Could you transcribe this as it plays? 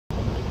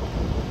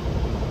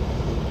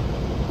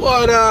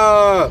What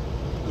up,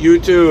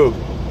 YouTube?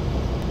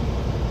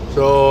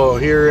 So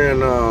here in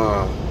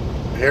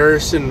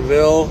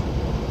Harrisonville,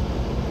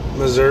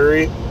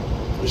 Missouri,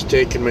 just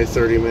taking my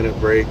 30-minute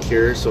break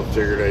here, so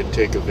figured I'd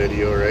take a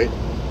video, right?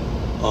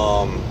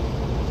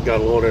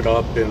 Got loaded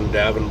up in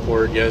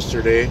Davenport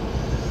yesterday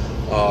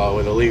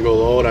with a legal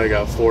load. I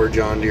got 4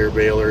 John Deere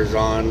balers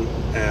on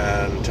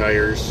and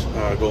tires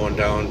going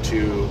down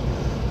to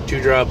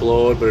 2-drop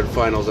load, but it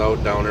finals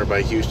out down there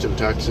by Houston,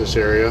 Texas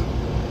area.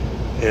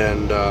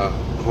 And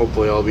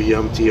hopefully I'll be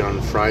empty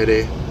on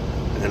Friday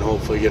and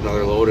hopefully get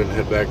another load and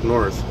head back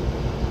north.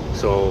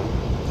 So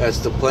that's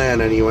the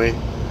plan anyway.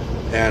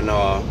 And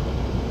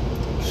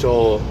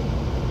so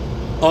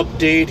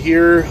update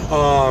here,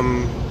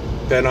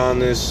 been on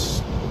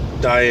this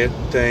diet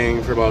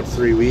thing for about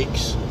 3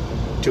 weeks,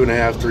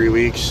 2.5 3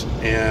 weeks,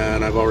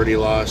 and I've already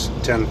lost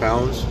 10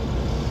 pounds,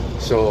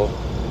 so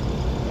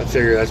I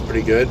figure that's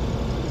pretty good.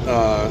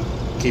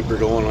 Keep her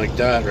going like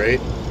that, right?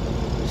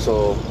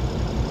 So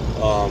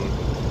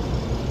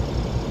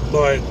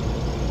but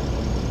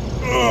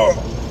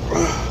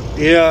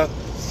yeah,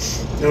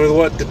 and with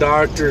what the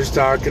doctor's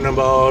talking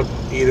about,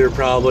 either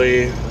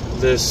probably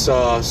this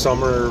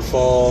summer or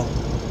fall,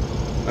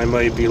 I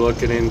might be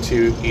looking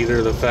into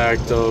either the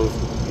fact of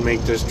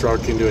make this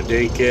truck into a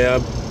day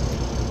cab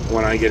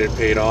when I get it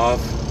paid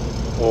off,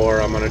 or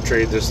I'm gonna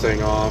trade this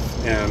thing off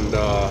and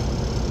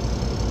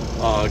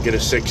get a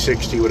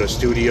 660 with a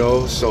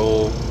studio.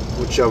 So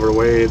whichever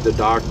way the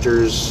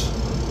doctors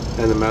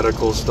and the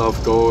medical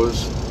stuff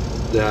goes,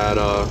 that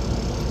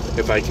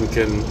if I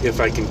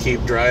can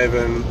keep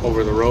driving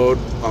over the road,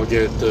 I'll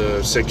get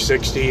the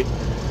 660.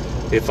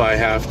 If I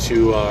have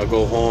to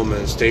go home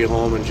and stay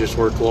home and just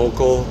work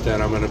local,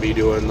 then I'm going to be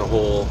doing the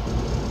whole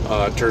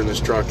turn this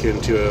truck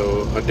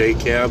into a day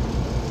cab.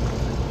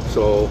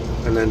 So,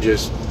 and then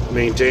just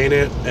maintain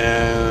it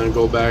and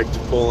go back to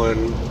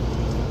pulling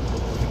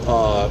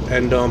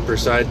end dump or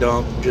side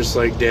dump, just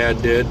like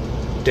Dad did.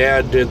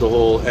 Dad did the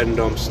whole end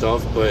dump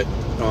stuff, but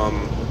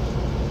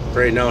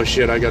right now,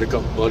 shit, I got a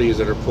couple buddies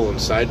that are pulling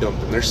side dump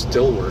and they're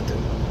still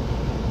working.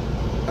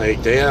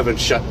 Like, they haven't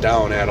shut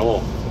down at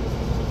all.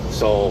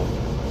 So,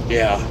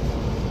 yeah.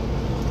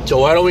 So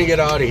why don't we get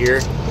out of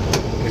here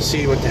and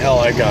see what the hell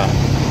I got.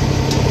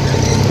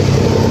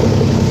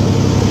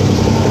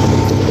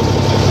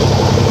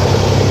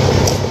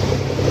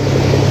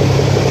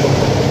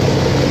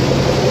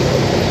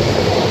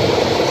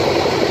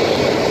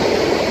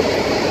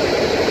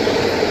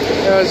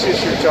 Yeah, it's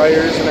just your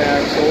tires and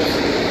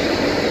axles.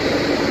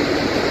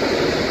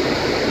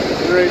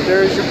 Right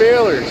there's your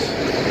balers.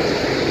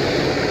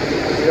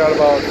 You got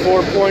about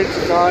 4 points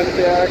of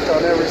contact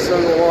on every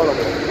single one of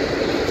them.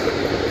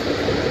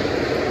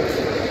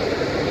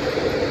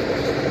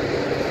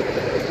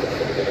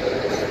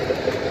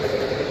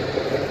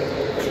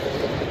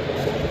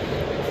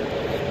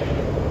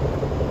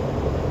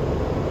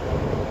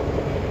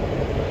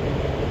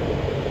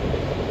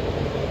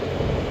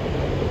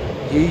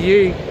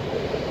 Yee.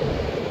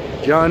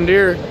 John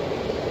Deere,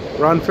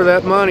 run for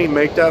that money,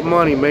 make that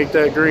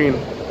green.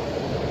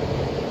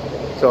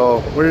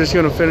 So we're just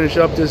gonna finish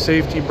up this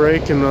safety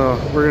break, and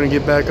we're gonna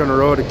get back on the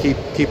road to keep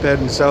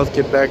heading south,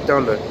 get back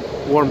down to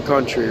warm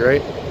country,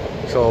 right?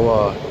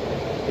 So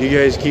you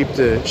guys keep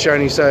the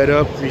shiny side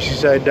up, greasy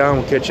side down.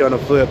 We'll catch you on the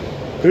flip.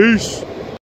 Peace.